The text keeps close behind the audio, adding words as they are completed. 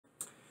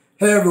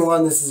Hey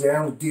everyone, this is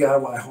Aaron with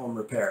DIY Home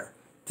Repair.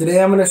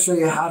 Today I'm going to show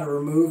you how to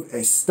remove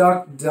a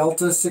stuck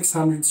Delta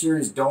 600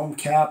 series dome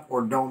cap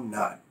or dome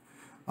nut.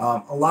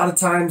 A lot of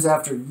times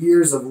after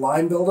years of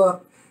line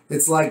buildup,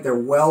 it's like they're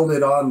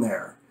welded on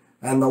there.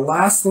 And the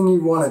last thing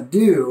you want to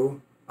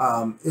do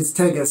is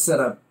take a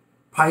set of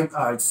pipe,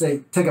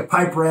 take a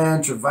pipe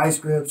wrench or vice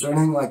grips or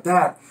anything like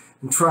that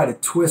and try to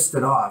twist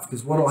it off.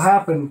 Because what will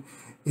happen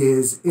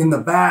is in the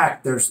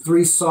back there's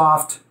three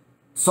soft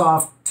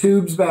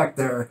tubes back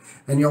there,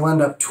 and you'll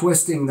end up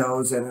twisting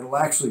those and it'll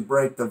actually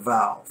break the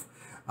valve.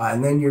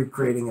 And then you're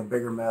creating a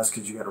bigger mess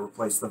because you got to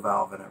replace the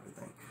valve and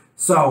everything.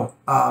 So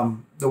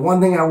the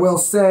one thing I will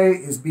say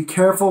is be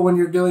careful when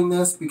you're doing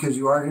this because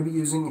you are going to be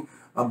using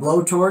a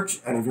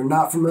blowtorch. And if you're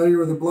not familiar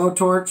with a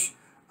blowtorch,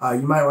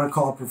 you might want to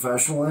call a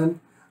professional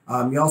in.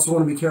 You also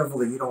want to be careful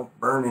that you don't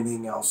burn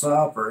anything else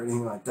up or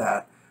anything like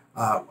that.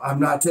 I'm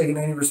not taking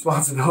any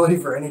responsibility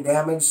for any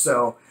damage,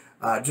 so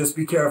just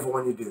be careful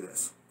when you do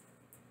this.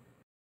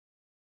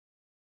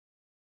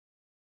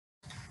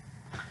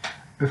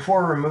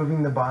 Before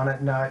removing the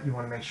bonnet nut, you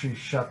want to make sure you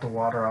shut the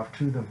water off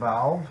to the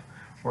valve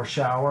or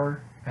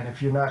shower. And if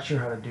you're not sure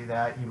how to do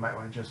that, you might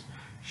want to just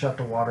shut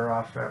the water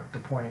off at the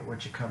point at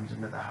which it comes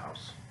into the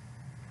house.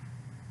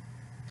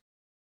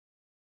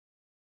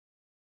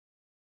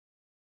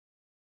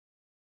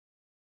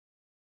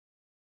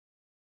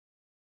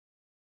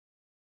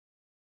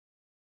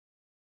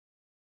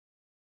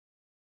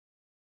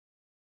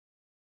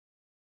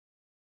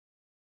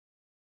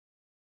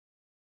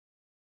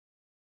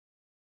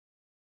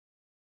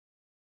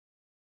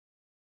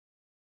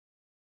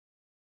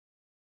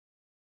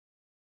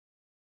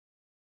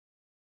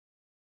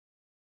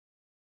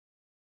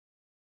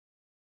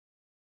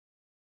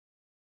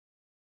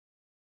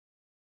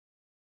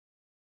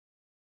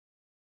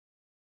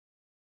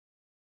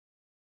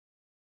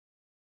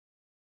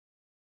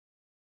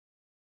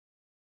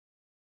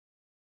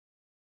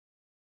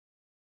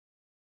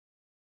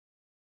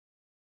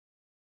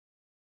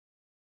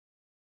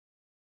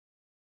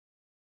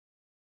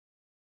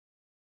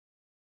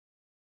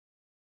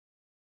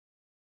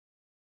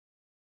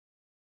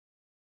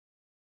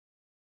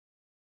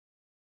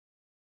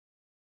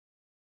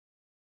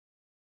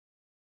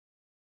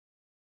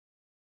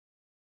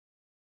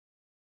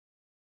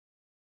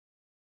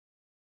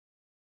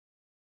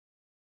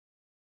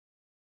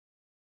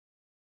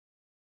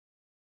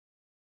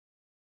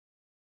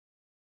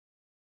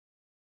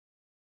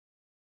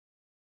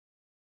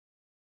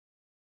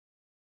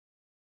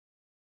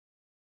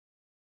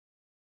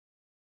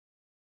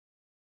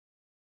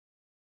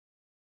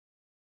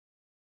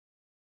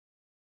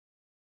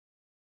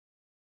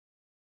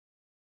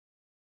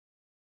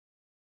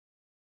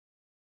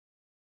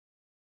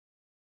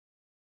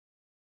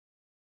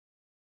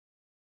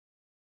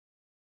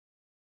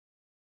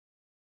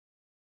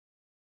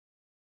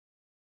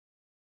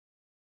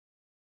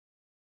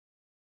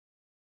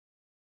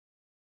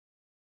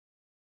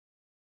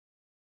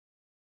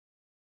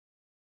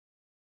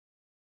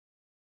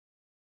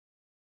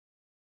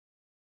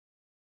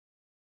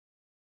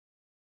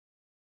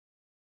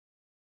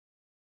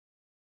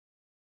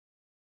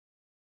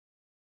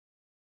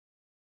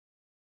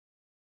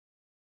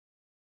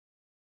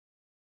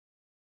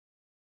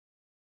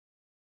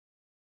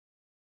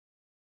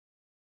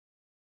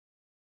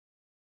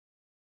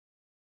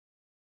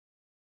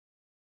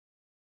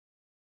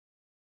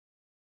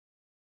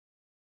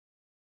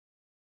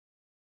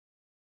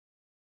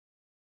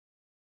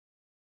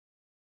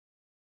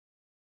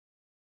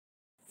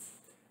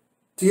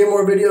 To get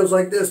more videos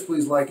like this,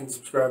 please like and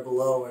subscribe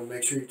below and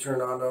make sure you turn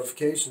on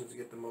notifications to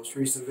get the most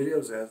recent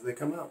videos as they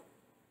come out.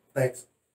 Thanks.